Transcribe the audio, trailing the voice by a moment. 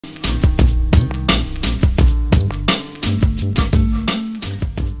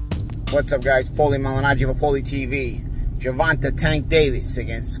What's up, guys? Paulie Malignaggi of Paulie TV. Gervonta Tank Davis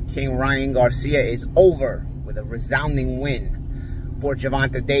against King Ryan Garcia is over with a resounding win for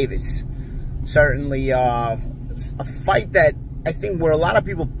Gervonta Davis. Certainly a fight that I think where a lot of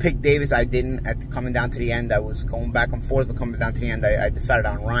people picked Davis, I didn't. Coming down to the end, I was going back and forth, but coming down to the end, I decided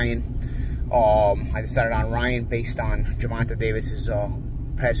on Ryan. I decided on Ryan based on Gervonta Davis's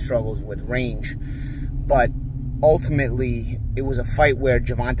past struggles with range. But ultimately, it was a fight where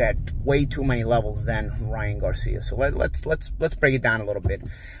Gervonta had way too many levels than Ryan Garcia. So let's break it down a little bit.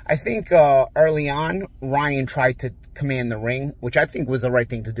 I think early on, Ryan tried to command the ring, which I think was the right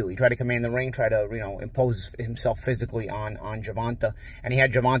thing to do. He tried to command the ring, try to impose himself physically on Gervonta, and he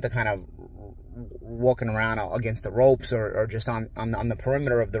had Gervonta kind of walking around against the ropes or just on the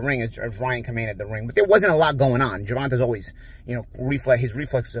perimeter of the ring as Ryan commanded the ring. But there wasn't a lot going on. Gervonta's always, his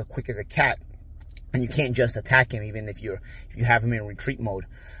reflexes are quick as a cat. And you can't just attack him even if you have him in retreat mode.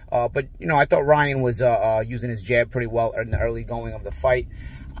 But I thought Ryan was using his jab pretty well in the early going of the fight.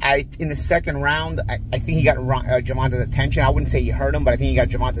 In the second round, I think he got Gervonta's attention. I wouldn't say he hurt him, but I think he got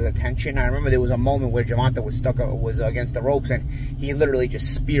Gervonta's attention. I remember there was a moment where Gervonta was against the ropes, and he literally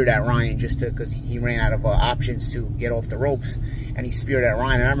just speared at Ryan because he ran out of options to get off the ropes, and he speared at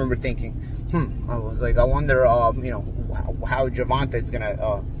Ryan. And I remember thinking, I was like, I wonder, how Gervonta is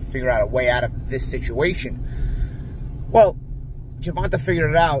gonna figure out a way out of this situation. Well, Gervonta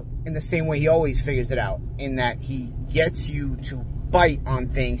figured it out in the same way he always figures it out, in that he gets you to bite on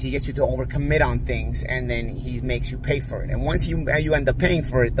things, he gets you to overcommit on things, and then he makes you pay for it. And once you end up paying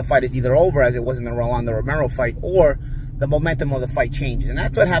for it, the fight is either over, as it was in the Rolando Romero fight, or the momentum of the fight changes. And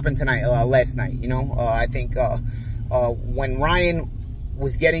that's what happened tonight, last night. I think when Ryan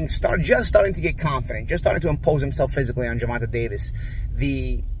was just starting to get confident, just starting to impose himself physically on Gervonta Davis,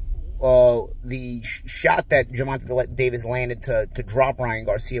 the shot that Gervonta Davis landed to drop Ryan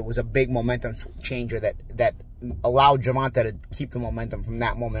Garcia was a big momentum changer that allowed Gervonta to keep the momentum from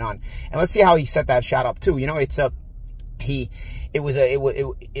that moment on. And let's see how he set that shot up too. It was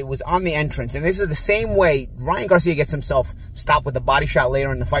on the entrance, and this is the same way Ryan Garcia gets himself stopped with a body shot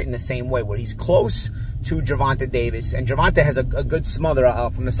later in the fight, in the same way, where he's close to Gervonta Davis, and Gervonta has a good smother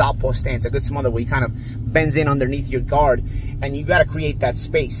from the southpaw stance, a good smother where he kind of bends in underneath your guard, and you got to create that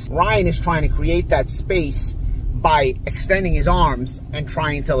space. Ryan is trying to create that space by extending his arms and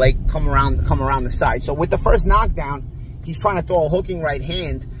trying to come around the side. So with the first knockdown, he's trying to throw a hooking right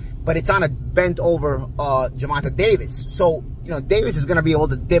hand, but it's on a bent over Gervonta Davis. So, Davis is going to be able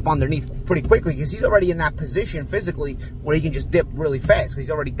to dip underneath pretty quickly because he's already in that position physically where he can just dip really fast because he's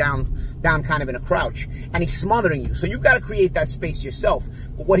already down kind of in a crouch, and he's smothering you. So you've got to create that space yourself.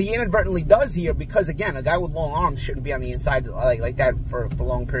 But what he inadvertently does here, because again, a guy with long arms shouldn't be on the inside like that for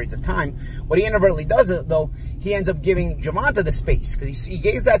long periods of time. What he inadvertently does, though, he ends up giving Gervonta the space because he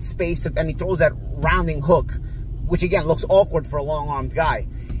gives that space and he throws that rounding hook, which again looks awkward for a long-armed guy.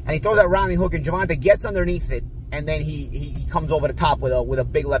 And he throws that rounding hook, and Gervonta gets underneath it, and then he comes over the top with a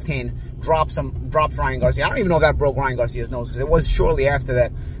big left hand, drops Ryan Garcia. I don't even know if that broke Ryan Garcia's nose, because it was shortly after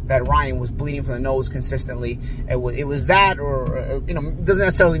that Ryan was bleeding from the nose consistently. It was that, or it doesn't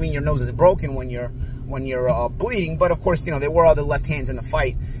necessarily mean your nose is broken when you're bleeding, but of course, there were other left hands in the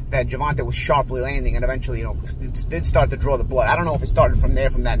fight that Gervonta was sharply landing, and eventually, it did start to draw the blood. I don't know if it started from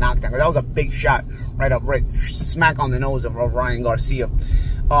that knockdown, because that was a big shot right smack on the nose of Ryan Garcia.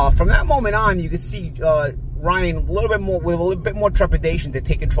 From that moment on, you could see Ryan with a little bit more trepidation to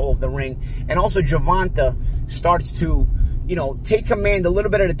take control of the ring, and also Gervonta starts to take command a little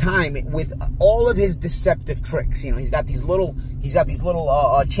bit at a time with all of his deceptive tricks. He's got these little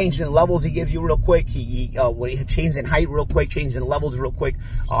changes in levels he gives you real quick. He changes in height real quick, changes in levels real quick.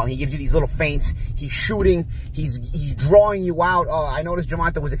 He gives you these little feints. He's shooting. He's drawing you out. I noticed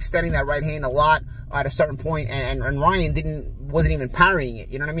Gervonta was extending that right hand a lot at a certain point, and Ryan wasn't even parrying it.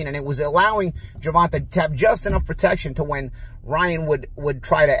 You know what I mean? And it was allowing Gervonta to have just enough protection to when Ryan would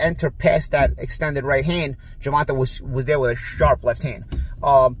try to enter past that extended right hand, Gervonta was there with a sharp left hand.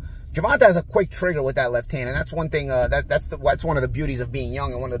 Gervonta has a quick trigger with that left hand, and that's one thing. That's one of the beauties of being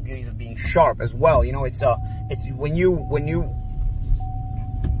young, and one of the beauties of being sharp as well. It's when you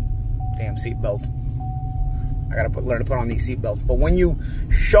damn seatbelt. I gotta learn to put on these seatbelts. But when you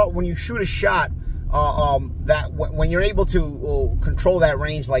shoot a shot, when you're able to control that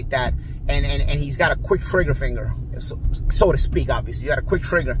range like that, and he's got a quick trigger finger, so to speak. Obviously, he's got a quick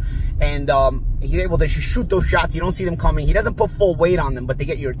trigger, and he's able to shoot those shots. You don't see them coming. He doesn't put full weight on them, but they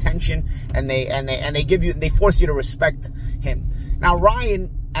get your attention, and they force you to respect him. Now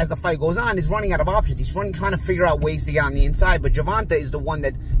Ryan as the fight goes on, is running out of options. He's trying to figure out ways to get on the inside, but Gervonta is the one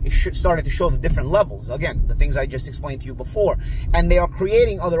that is starting to show the different levels. Again, the things I just explained to you before. And they are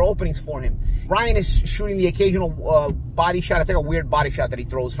creating other openings for him. Ryan is shooting the occasional body shot. It's like a weird body shot that he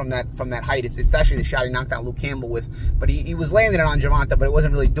throws from that height. It's actually the shot he knocked out Luke Campbell with. But he was landing it on Gervonta, but it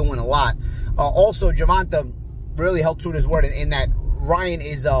wasn't really doing a lot. Also, Gervonta really held true to his word in that Ryan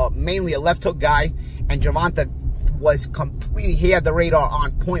is mainly a left hook guy, and Gervonta was completely, he had the radar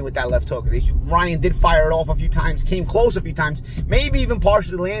on point with that left hook. Ryan did fire it off a few times, came close a few times, maybe even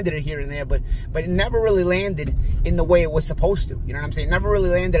partially landed it here and there, but it never really landed in the way it was supposed to. You know what I'm saying? Never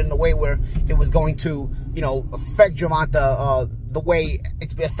really landed in the way where it was going to, you know, affect Gervonta the way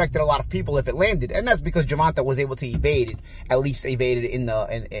it's affected a lot of people if it landed. And that's because Gervonta was able to evade it, at least evade it in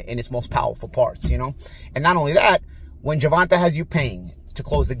its most powerful parts, you know? And not only that, when Gervonta has you paying to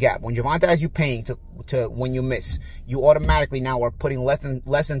close the gap, when Gervonta has you paying to when you miss, you automatically now are putting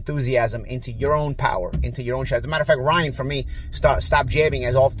less enthusiasm into your own power, into your own shot. As a matter of fact, Ryan, for me, stopped jabbing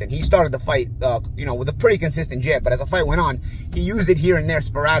as often. He started the fight, you know, with a pretty consistent jab, but as the fight went on, he used it here and there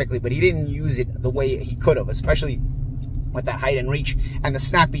sporadically, but he didn't use it the way he could have, especially with that height and reach and the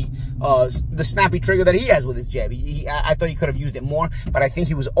snappy trigger that he has with his jab. I thought he could have used it more, but I think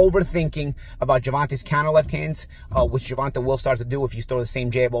he was overthinking about Gervonta's counter left hands, which Gervonta will start to do if you throw the same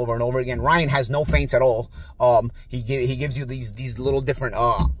jab over and over again. Ryan has no feints at all. He gives you these little different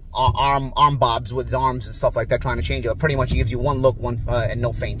arm bobs with his arms and stuff like that, trying to change it. Pretty much he gives you one look, and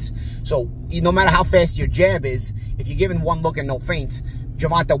no feints. So no matter how fast your jab is, if you're given one look and no feints,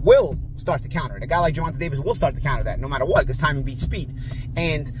 Gervonta will start to counter it. A guy like Gervonta Davis will start to counter that no matter what, because timing beats speed.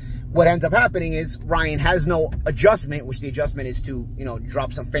 And what ends up happening is Ryan has no adjustment, which the adjustment is to, you know,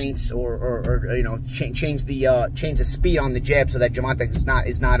 drop some feints or you know, change the speed on the jab so that Gervonta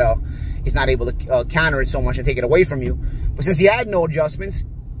is not able to counter it so much and take it away from you. But since he had no adjustments,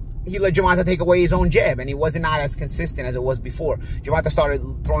 he let Gervonta take away his own jab, and he was not as consistent as it was before. Gervonta started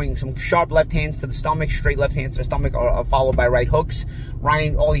throwing some sharp left hands to the stomach, straight left hands to the stomach, followed by right hooks.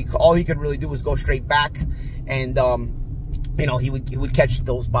 Ryan, all he could really do was go straight back, and you know, he would catch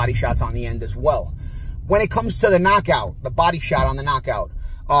those body shots on the end as well. When it comes to the knockout, the body shot on the knockout,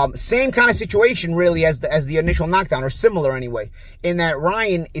 same kind of situation really as the initial knockdown, or similar anyway, in that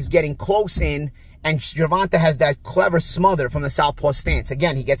Ryan is getting close in, and Gervonta has that clever smother from the southpaw stance.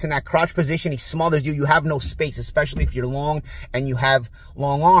 Again, he gets in that crouch position, he smothers you. You have no space, especially if you're long and you have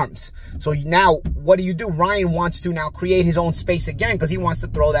long arms. So now, what do? Ryan wants to now create his own space again, because he wants to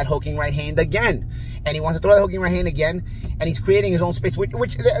throw that hooking right hand again. And he wants to throw that hooking right hand again, and he's creating his own space,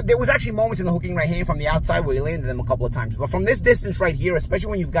 which there was actually moments in the hooking right hand from the outside where he landed them a couple of times. But from this distance right here, especially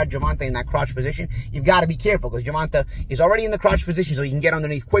when you've got Gervonta in that crouch position, you've got to be careful, because Gervonta is already in the crouch position, so he can get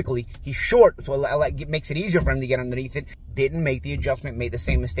underneath quickly. He's short, so it makes it easier for him to get underneath it. Didn't make the adjustment, made the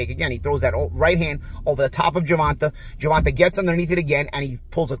same mistake again. He throws that right hand over the top of Gervonta. Gervonta gets underneath it again, and he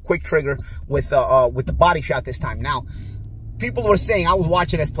pulls a quick trigger with the body shot this time. Now, people were saying, I was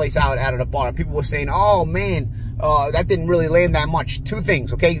watching this place out at the bar, and people were saying, oh man, that didn't really land that much. Two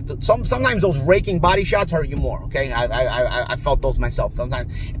things, okay? Sometimes those raking body shots hurt you more, okay? I felt those myself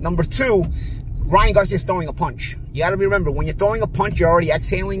sometimes. Number two, Ryan Garcia's throwing a punch. You gotta remember, when you're throwing a punch, you're already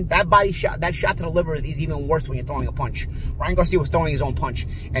exhaling. That body shot, that shot to the liver is even worse when you're throwing a punch. Ryan Garcia was throwing his own punch.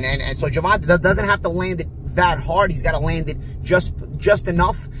 And so Gervonta doesn't have to land it that hard. He's got to land it just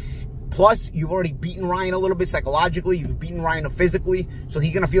enough. Plus, you've already beaten Ryan a little bit psychologically. You've beaten Ryan physically. So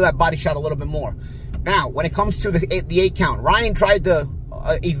he's going to feel that body shot a little bit more. Now, when it comes to the 8 count, Ryan tried to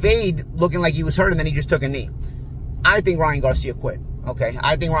evade looking like he was hurt, and then he just took a knee. I think Ryan Garcia quit. Okay,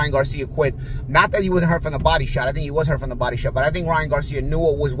 I think Ryan Garcia quit. Not that he wasn't hurt from the body shot. I think he was hurt from the body shot. But I think Ryan Garcia knew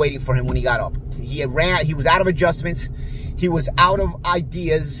what was waiting for him when he got up. He was out of adjustments. He was out of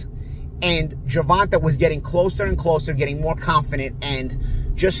ideas. And Gervonta was getting closer and closer, getting more confident,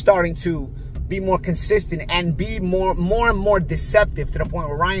 and just starting to be more consistent and be more and more deceptive, to the point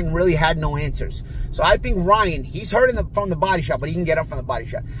where Ryan really had no answers. So I think Ryan, he's hurt from the body shot, but he can get up from the body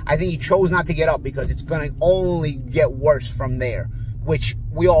shot. I think he chose not to get up because it's going to only get worse from there, which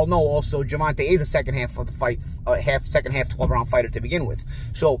we all know also Gervonta is a second half of the fight, second half 12-round fighter to begin with.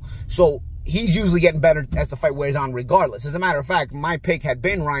 So he's usually getting better as the fight wears on regardless. As a matter of fact, my pick had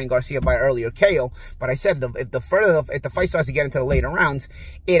been Ryan Garcia by earlier KO, but I said if the fight starts to get into the later rounds,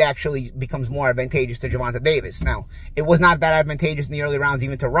 it actually becomes more advantageous to Gervonta Davis. Now, it was not that advantageous in the early rounds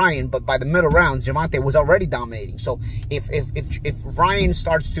even to Ryan, but by the middle rounds, Gervonta was already dominating. So if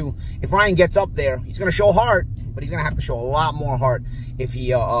Ryan gets up there, he's going to show heart, but he's going to have to show a lot more heart if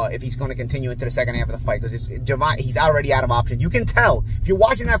he's going to continue into the second half of the fight, because he's already out of options. You can tell if you're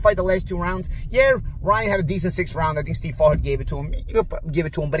watching that fight, the last 2 rounds. Yeah, Ryan had a decent 6th round. I think Steve Farhood gave it to him. You could give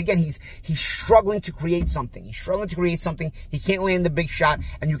it to him, but again, he's struggling to create something. He's struggling to create something. He can't land the big shot,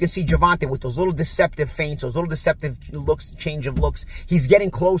 and you can see Gervonta with those little deceptive feints, those little deceptive looks, change of looks. He's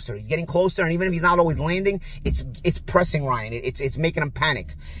getting closer. He's getting closer, and even if he's not always landing, it's pressing Ryan. It's making him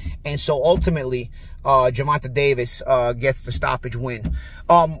panic, and so ultimately, Gervonta Davis gets the stoppage win.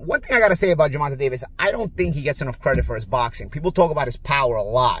 One thing I gotta say about Gervonta Davis, I don't think he gets enough credit for his boxing. People talk about his power a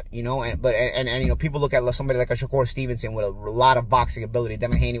lot, you know, and you know, people look at somebody like a Shakur Stevenson with a lot of boxing ability,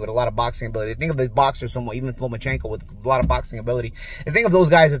 Devin Haney with a lot of boxing ability. They think of the boxers somewhat, even Lomachenko with a lot of boxing ability. They think of those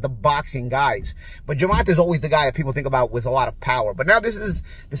guys as the boxing guys. But Gervonta is always the guy that people think about with a lot of power. But now this is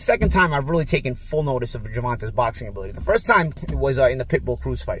the second time I've really taken full notice of Gervonta's boxing ability. The first time was in the Pitbull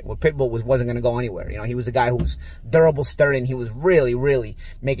Cruz fight, where Pitbull wasn't going to go anywhere. You know, he was a guy who was durable, sturdy. He was really, really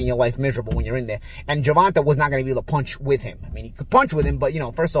making your life miserable when you're in there. And Gervonta was not going to be able to punch with him. I mean, he could punch with him, but, you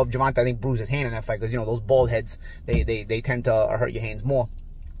know, first off, Gervonta, I think, bruised his hand in that fight because, you know, those bald heads, they tend to hurt your hands more.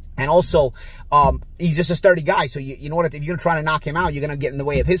 And also, he's just a sturdy guy. So, you know what, if you're going to try to knock him out, you're going to get in the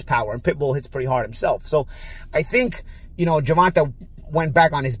way of his power. And Pitbull hits pretty hard himself. So, I think, you know, Gervonta went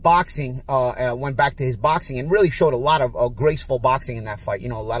back on his boxing, went back to his boxing and really showed a lot of graceful boxing in that fight. You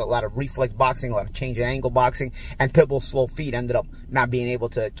know, a lot of reflex boxing, a lot of change of angle boxing, and Pitbull's slow feet ended up not being able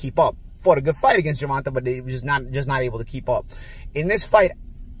to keep up. Fought a good fight against Gervonta, but he was just not able to keep up. In this fight,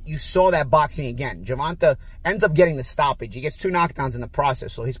 you saw that boxing again. Gervonta ends up getting the stoppage. He gets 2 knockdowns in the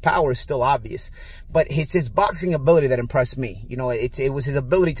process, so his power is still obvious. But it's his boxing ability that impressed me. You know, it was his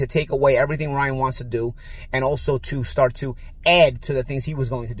ability to take away everything Ryan wants to do and also to start to add to the things he was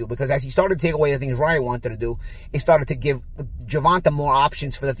going to do. Because as he started to take away the things Ryan wanted to do, it started to give Gervonta more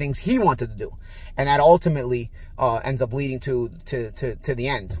options for the things he wanted to do. And that ultimately ends up leading to the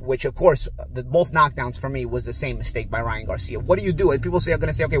end, which, of course, both knockdowns for me was the same mistake by Ryan Garcia. What do you do? And people are going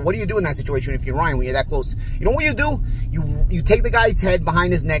to say, okay, what do you do in that situation if you're Ryan when you're that close? You know what you do? You take the guy's head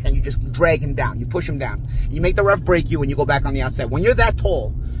behind his neck and you just drag him down. You push him down. You make the ref break you and you go back on the outside. When you're that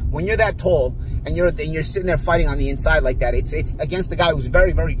tall and you're sitting there fighting on the inside like that, it's against the guy who's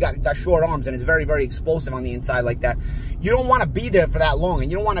very, very got short arms and is very, very explosive on the inside like that. You don't want to be there for that long,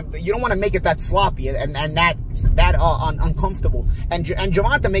 and you don't want to make it that sloppy and that uncomfortable. And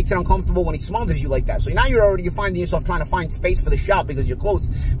Gervonta makes it uncomfortable when he smothers you like that. So now you're finding yourself trying to find space for the shot because you're close.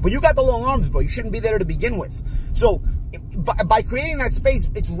 But you got the long arms, bro. You shouldn't be there to begin with. So by creating that space,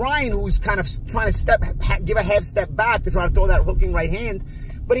 it's Ryan who's kind of trying to give a half step back to try to throw that hooking right hand.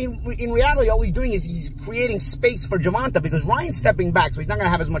 But in reality, all he's doing is he's creating space for Gervonta because Ryan's stepping back, so he's not going to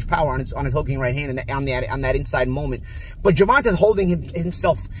have as much power on his hooking right hand on that inside moment. But Gervonta's holding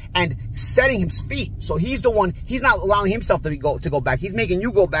himself and setting his feet, so he's the one. He's not allowing himself to go back. He's making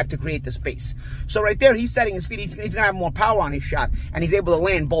you go back to create the space. So right there, he's setting his feet. He's going to have more power on his shot, and he's able to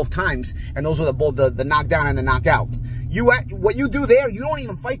land both times. And those were both the knockdown and the knockout. What you do there, you don't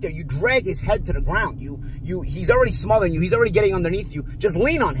even fight there. You drag his head to the ground. He's already smothering you. He's already getting underneath you. Just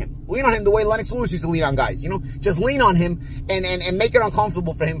lean on him. Lean on him the way Lennox Lewis used to lean on guys, you know? Just lean on him and make it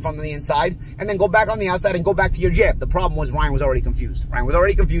uncomfortable for him from the inside, and then go back on the outside and go back to your jab. The problem was Ryan was already confused. Ryan was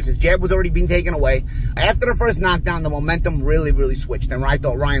already confused. His jab was already being taken away. After the first knockdown, the momentum really, really switched. And I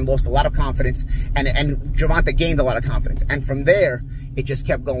thought Ryan lost a lot of confidence, and Gervonta gained a lot of confidence. And from there, it just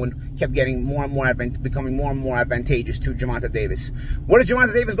kept going, kept getting more and more, becoming more and more advantageous to Gervonta Davis. Where does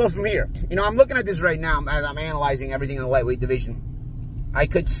Gervonta Davis go from here? You know, I'm looking at this right now as I'm analyzing everything in the lightweight division. I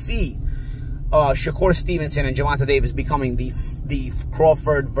could see Shakur Stevenson and Gervonta Davis becoming the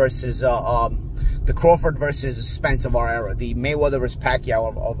Crawford versus Spence of our era, the Mayweather versus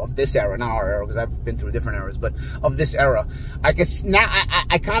Pacquiao of this era, not our era because I've been through different eras, but of this era. I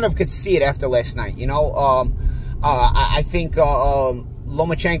kind of could see it after last night. You know, I think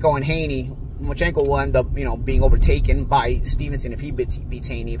Lomachenko and Haney. Lomachenko will end up, you know, being overtaken by Stevenson if he beats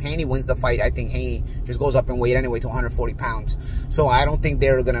Haney. If Haney wins the fight, I think Haney just goes up in weight anyway to 140 pounds. So I don't think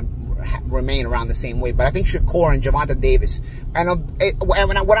they're going to remain around the same weight. But I think Shakur and Gervonta Davis, and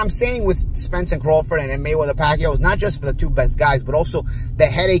what I'm saying with Spence and Crawford and Mayweather Pacquiao is not just for the 2 best guys, but also the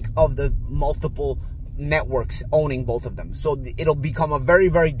headache of the multiple networks owning both of them. So it'll become a very,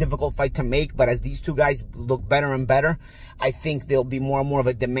 very difficult fight to make. But as these 2 guys look better and better, I think there'll be more and more of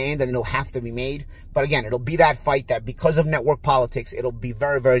a demand and it'll have to be made. But again, it'll be that fight that because of network politics, it'll be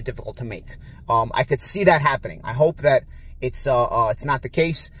very, very difficult to make. I could see that happening. I hope that it's not the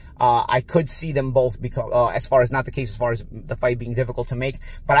case. I could see them both become, as far as not the case, as far as the fight being difficult to make,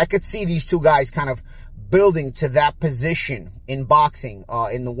 but I could see these two guys kind of building to that position in boxing,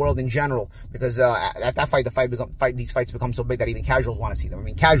 in the world in general, because at that fight, these fights become so big that even casuals want to see them. I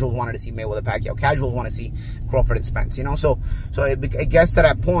mean, casuals wanted to see Mayweather Pacquiao, casuals want to see Crawford and Spence, you know. So it gets to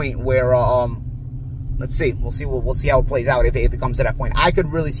that point where let's see, we'll see how it plays out if it comes to that point. I could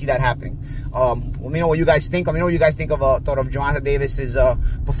really see that happening. Let me know what you guys think. Let me know what you guys think of Gervonta Davis's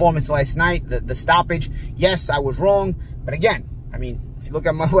performance last night, the stoppage. Yes, I was wrong, but again, I mean, if you look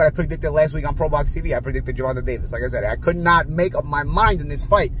at what I predicted last week on Pro Box TV, I predicted Gervonta Davis. Like I said, I could not make up my mind in this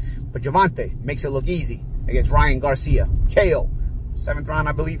fight, but Gervonta makes it look easy against Ryan Garcia. KO. 7th round,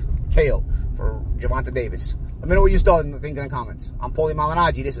 I believe. KO for Gervonta Davis. Let me know what you think in the comments. I'm Paulie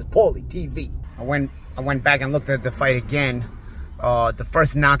Malignaggi. This is Paulie TV. I went back and looked at the fight again. The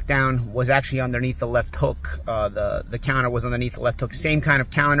first knockdown was actually underneath the left hook. The counter was underneath the left hook. Same kind of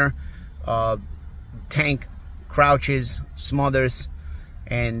counter. Tank crouches, smothers,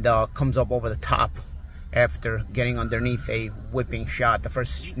 and comes up over the top after getting underneath a whipping shot. The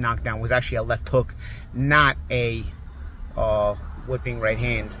first knockdown was actually a left hook, not a whipping right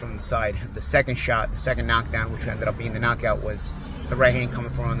hand from the side. The second shot, the second knockdown, which ended up being the knockout, was the right hand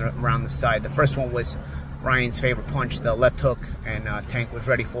coming from around the side. The first one was Ryan's favorite punch, the left hook, and Tank was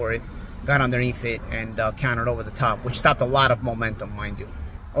ready for it, got underneath it, and countered over the top, which stopped a lot of momentum, mind you.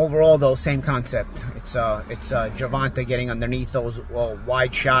 Overall, though, same concept. It's Gervonta getting underneath those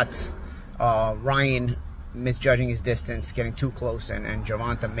wide shots, Ryan misjudging his distance, getting too close, and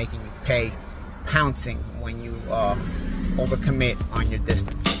Gervonta making you pay, pouncing when you overcommit on your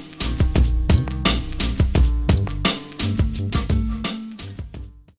distance.